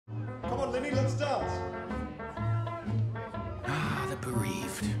on, Lenny, let's dance. Ah, the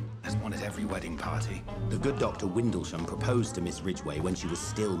bereaved. As one at every wedding party. The good Dr. Windlesham proposed to Miss Ridgway when she was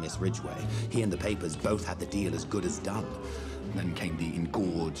still Miss Ridgway. He and the papers both had the deal as good as done. Then came the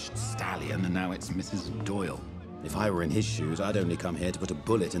engorged stallion, and now it's Mrs. Doyle. If I were in his shoes, I'd only come here to put a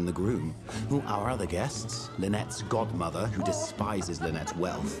bullet in the groom. Well, our other guests, Lynette's godmother, who despises Lynette's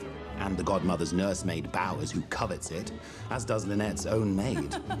wealth, and the godmother's nursemaid Bowers, who covets it, as does Lynette's own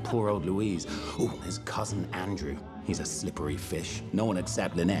maid, poor old Louise. Oh, his cousin Andrew. He's a slippery fish. No one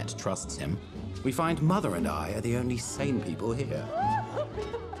except Lynette trusts him. We find Mother and I are the only sane people here.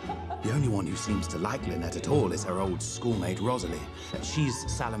 The only one who seems to like Lynette at all is her old schoolmate Rosalie. She's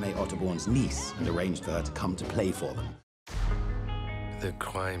Salome Otterbourne's niece and arranged for her to come to play for them. The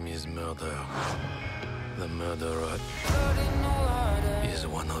crime is murder. The murderer is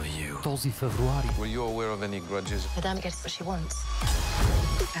one of you. Този февруари. Were you aware of any grudges? Madame gets what she wants.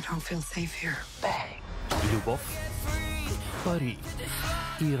 I don't feel safe here. Bang. Любов, пари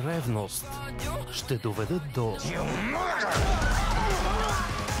и ревност ще доведат до...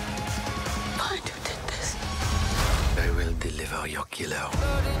 I will deliver your killer.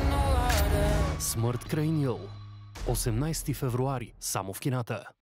 Смърт, край, 18 февруари, само в кината.